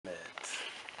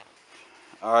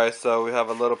Alright, so we have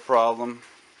a little problem.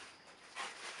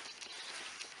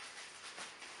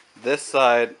 This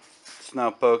side is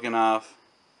not poking off.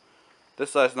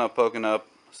 This side's not poking up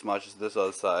as much as this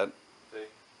other side. See?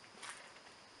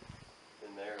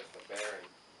 And there's the bearing.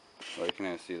 Well, you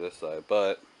can't see this side,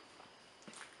 but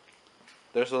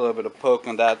there's a little bit of poke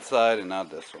on that side and not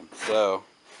this one. So,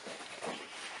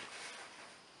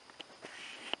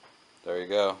 there you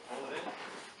go. Hold it.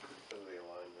 Show the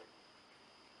alignment.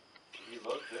 If you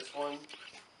look,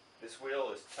 this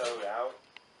wheel is towed out.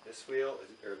 This wheel is,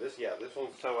 this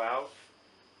one's toe out.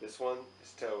 This one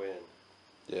is toe in.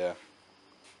 Yeah.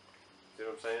 See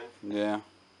what I'm saying? Yeah.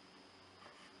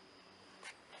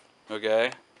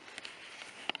 Okay.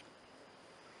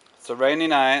 It's a rainy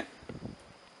night.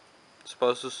 It's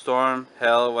supposed to storm,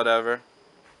 hell, whatever.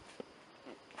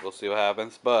 We'll see what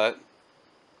happens, but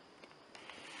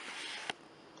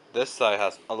this side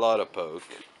has a lot of poke.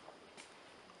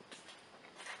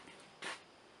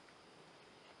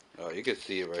 Oh, you can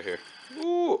see it right here.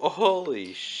 Ooh,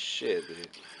 holy shit, dude.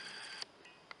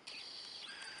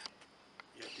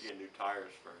 You have to get new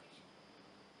tires first.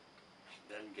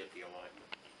 Then get the alignment.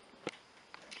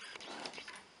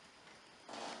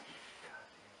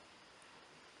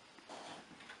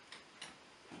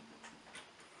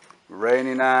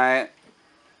 Rainy night,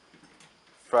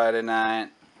 Friday night,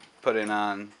 putting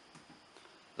on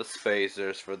the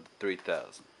spacers for the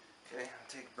 3000. Okay, I'll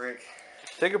take a break.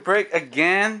 Take a break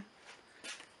again?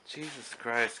 Jesus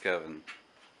Christ, Kevin.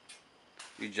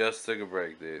 You just took a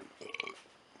break, dude.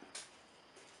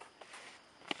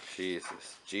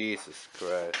 Jesus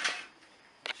Christ.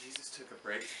 Jesus took a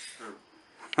break for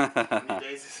how many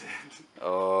days is it?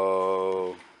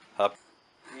 Oh. Up.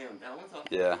 Yeah, that one's off.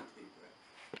 Yeah.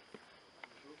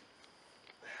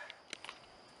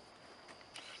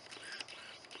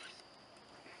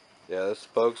 Yeah, this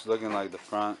spoke's looking like the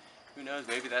front. Who knows?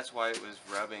 Maybe that's why it was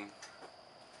rubbing.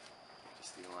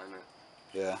 Just the alignment.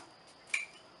 Yeah.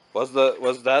 Was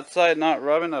that side not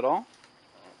rubbing at all?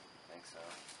 I don't think so.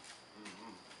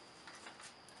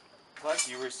 Plus,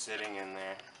 you were sitting in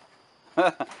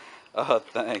there. Oh,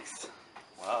 thanks.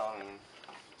 Well, I mean,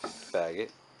 Faggot.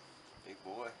 big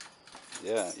boy.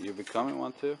 Yeah, you becoming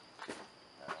one too? No,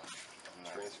 I'm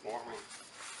not transforming.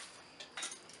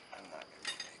 I'm not gonna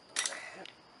be big boy.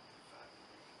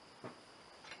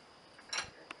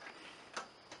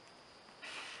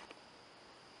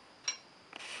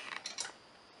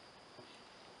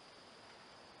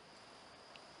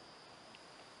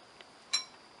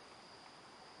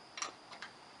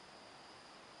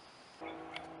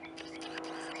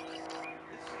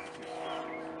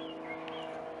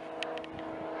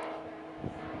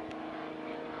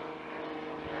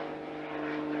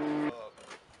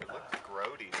 It looks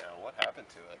grody now. What happened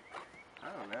to it? I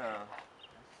don't know.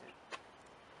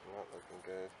 Not looking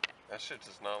good. That shit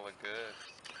does not look good.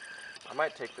 I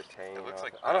might take the chain off. Looks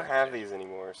like I don't have these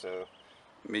anymore, so.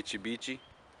 Mitsubishi?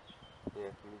 Yeah,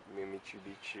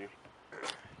 Mitsubishi.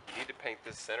 You need to paint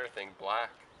this center thing black.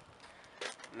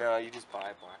 No, you just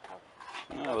buy black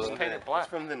one. No, Just paint it black. It's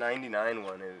from the 99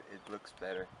 one. It looks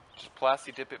better. Just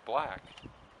plasti dip it black.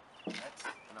 That's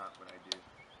not what I do.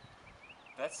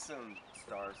 That's some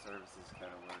Star Services kind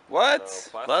of work. What?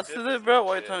 No, Plastic dip it, is bro? Why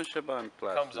you legit. trying to ship on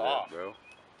plastic? Comes off. Bro.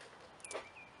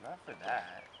 Not for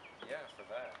that. Yeah, for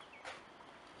that.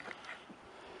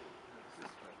 This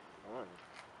is fun.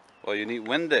 Well, you need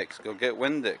Windex. Go get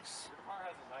Windex. Your car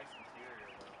has a nice interior,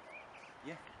 though.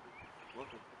 Yeah. Look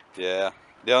at Yeah.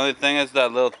 The only thing is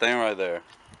that little thing right there.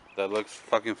 That looks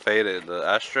fucking faded. The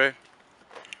ashtray.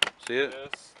 See it?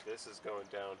 This is going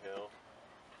downhill.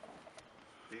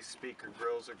 These speaker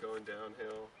grills are going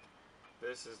downhill.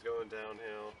 This is going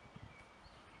downhill.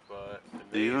 But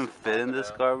Do you even fit in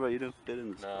this car, bro? You don't fit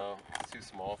in this car. No, it's too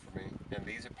small for me. And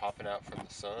these are popping out from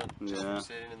the sun. Just Yeah. from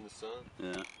sitting in the sun.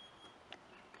 Yeah.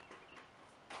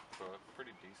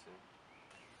 Pretty decent.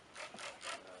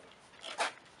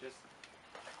 Just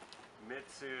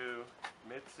Mitsu.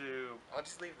 I'll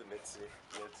just leave the Mitsu.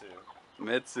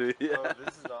 Mitsu, yeah. Oh,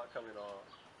 this is not coming off.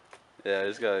 Yeah, I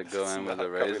just gotta go This is in with not a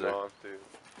coming razor. off, dude.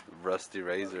 Rusty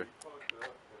razor.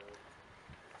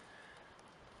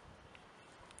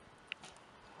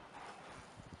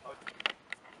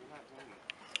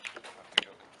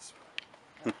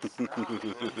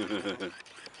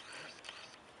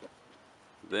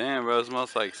 Damn, bro, it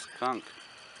smells like skunk.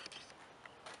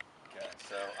 Okay,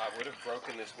 so I would have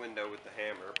broken this window with the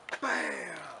hammer.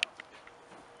 Bam!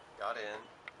 Got in.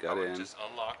 Got I would in. just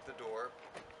unlock the door.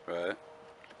 Right.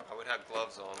 I would have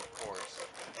gloves on, of course.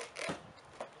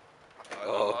 I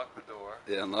would Oh. unlock the door.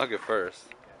 Yeah, unlock it first.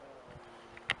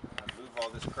 I'd move all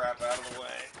this crap out of the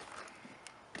way.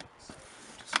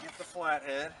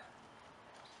 flathead.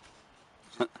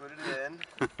 Just put it in,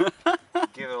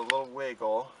 give it a little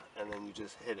wiggle, and then you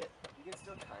just hit it. You can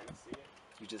still kind of see it.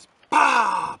 You just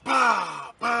pow,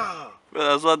 pow, pow. Bro,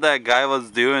 that's what that guy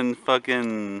was doing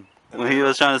fucking when he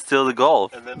was trying to steal the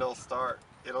Golf. And then it'll start.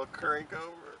 It'll crank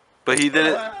over. But he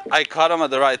didn't. I caught him at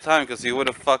the right time because he would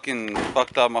have fucking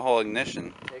fucked up my whole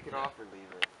ignition. Take it off or leave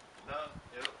it? No,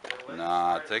 it'll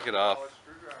Nah, take it off.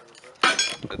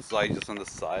 It's like just on the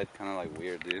side, kind of like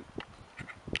weird, dude.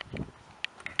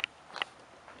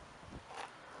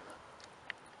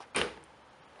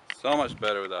 So much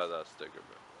better without that sticker,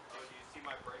 bro. Oh, do you see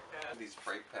my brake pads? These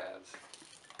brake pads.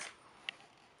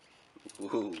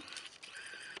 Ooh.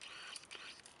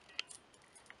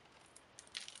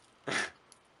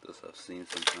 I've seen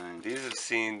some things. These have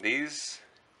seen these.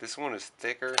 This one is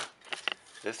thicker.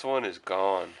 This one is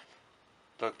gone.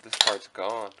 Look, this part's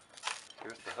gone.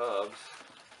 Here's the hubs.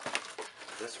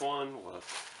 This one was.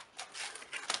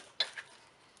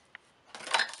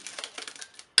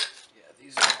 Yeah,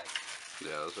 these are like.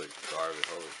 Yeah, those are garbage.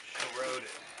 Holy shit.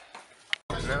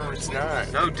 Corroded. No, it's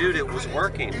not. No, dude, it was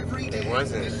working. It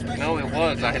wasn't. No, it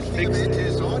was. I had fixed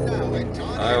it.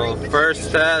 I will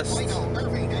first test.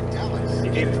 You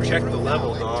need to check the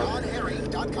level, dog.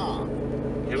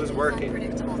 It was working.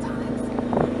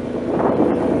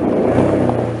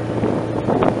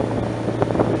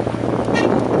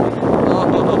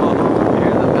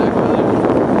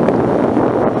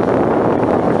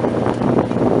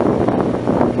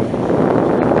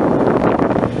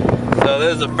 So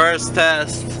this is the first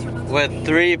test with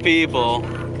 3 people.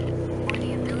 Let's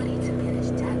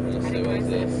see what's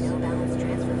this.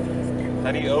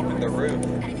 How do you open the roof?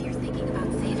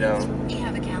 No.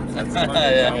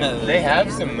 Yeah. They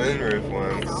have some moonroof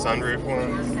ones, sunroof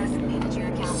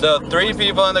ones. So 3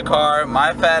 people in the car,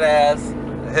 my fat ass,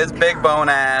 his big bone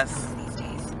ass,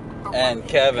 and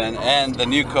Kevin, and the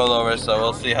new coilovers, so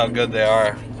we'll see how good they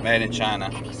are, made in China.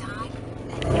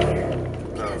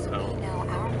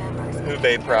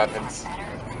 Hubei province.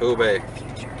 Hubei.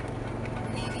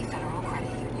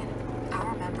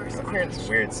 I'm hearing some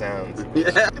weird sounds.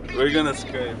 Yeah, we're gonna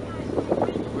scrape.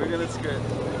 We're gonna scrape.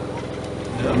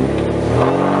 Yep.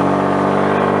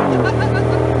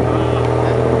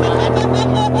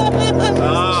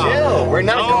 Chill, we're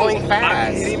not going fast.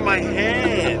 I'm hitting my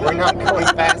head. We're not going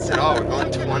fast at all. We're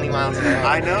going 20 miles an hour.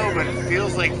 I know, but it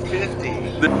feels like 50.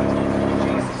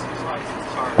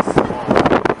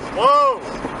 Whoa!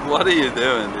 What are you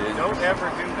doing, dude? Don't ever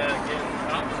do that again.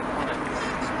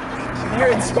 I'm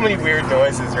hearing so many weird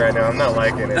noises right now. I'm not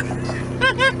liking it.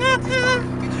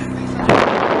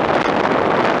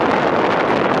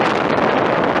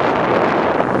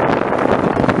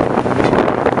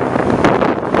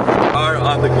 Are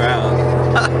on the ground.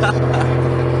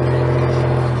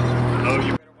 Oh,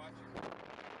 you better watch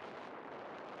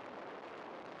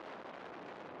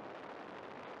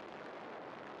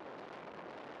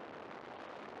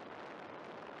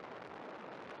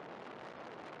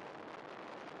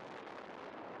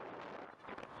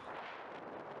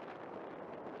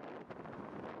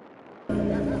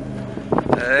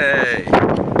Hey.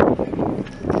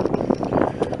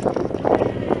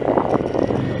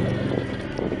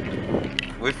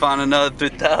 We found another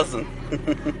 3,000.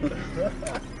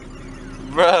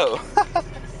 Bro.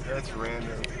 That's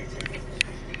random.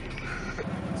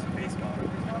 It's a baseball.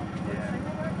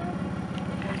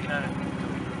 Yeah.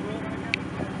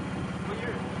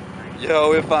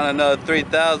 Yo, we found another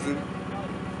 3,000.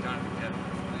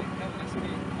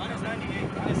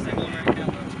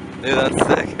 Dude, that's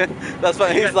sick. That's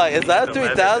why he's like, is that a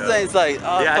 3,000? He's like,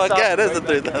 oh, Yeah, fuck yeah, it is a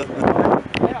 3,000.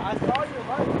 Yeah, I saw you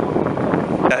like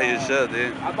it. Yeah, you should,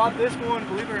 dude. I bought this one,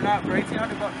 believe it or not, for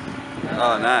 $1,800.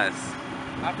 Oh, nice.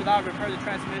 After that, I repaired the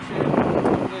transmission,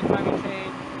 did timing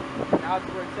chain. Now it's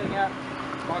where it's sitting at.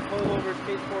 Bought coilovers,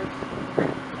 case ports.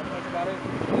 That's about it.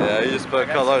 Yeah, you just put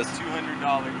colors. $200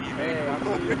 eBay. Hey, I'm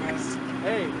telling you, man.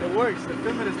 Hey, it works. The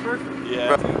filament is perfect.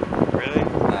 Yeah. Really?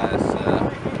 Nice, I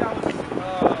think that was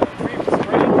free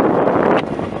spray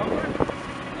bumper,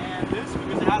 and this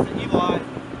because it has an evil eye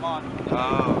mod.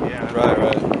 Oh, yeah. Right,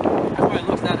 right. That's why it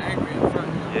looks that angry in front.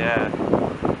 Yeah.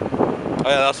 Oh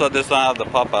yeah, that's what this one have the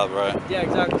pop up, right? Yeah,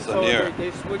 exactly. So So near.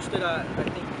 they switched it at, I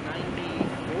think,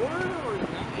 94 or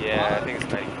 95? Yeah, I think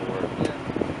it's 94. Yeah.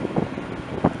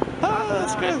 Oh,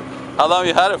 that's good. How long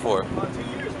you had it for? 2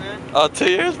 years, man. Oh, 2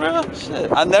 years, bro?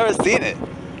 Shit. I've never seen it.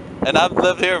 And I've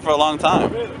lived here for a long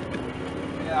time. Really?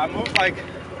 Yeah, I moved like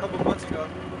a couple months ago.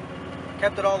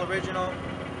 Kept it all original.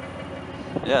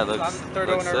 Yeah, it looks, I'm the third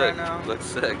looks owner sick. right now. Looks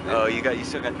sick, dude. Oh, you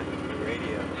still got the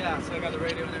radio. Yeah, so I got the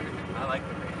radio and everything. I like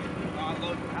the radio.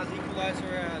 Look, it has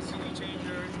equalizer, has CD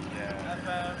changer, Yeah.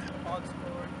 FM, aux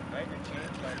cord. I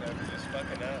interchanged mine though, because it was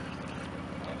fucking up.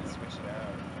 I had to switch it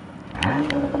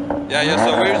out. Yeah, yeah,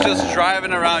 so we were just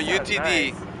driving around Sounds UTD,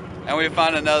 nice. and we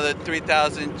found another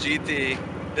 3000 GT.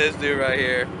 This dude right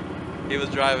here, he was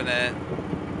driving it,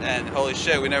 and holy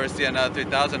shit, we never see another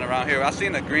 3000 around here. I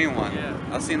seen a green one. Yeah.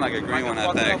 I seen like a green Like one, a I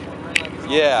fucked think. up one, right? Like it's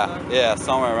all Yeah, fucked up. yeah,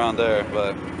 somewhere around there,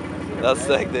 but that's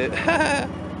sick, dude.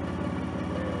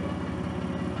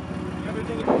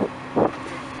 Everything.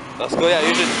 That's cool, yeah,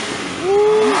 you should.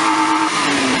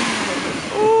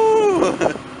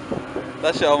 Ooh.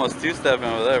 That shit almost two-stepping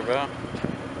over there, bro.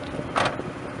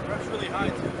 Rush really high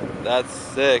too. That's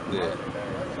sick, dude.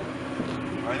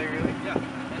 Are they really? Yeah.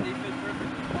 And they fit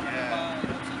perfectly.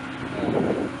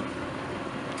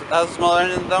 That's a smaller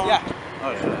engine than that one? Yeah.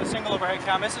 Oh, shit. A single overhead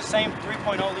cam. It's the same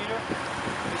 3.0 liter.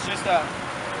 It's just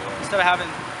instead of having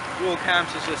dual cams,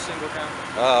 it's just single cam.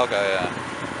 Oh, okay, yeah.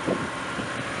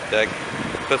 Dick.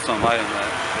 Put some light in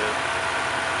that shit.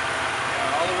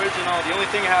 Yeah, all original. The only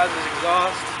thing it has is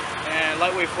exhaust and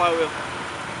lightweight flywheel.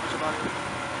 That's about it.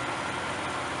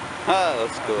 Ah,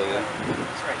 that's cool, yeah.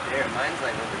 It's right there. Mine's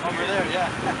like over Over here. there,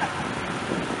 yeah.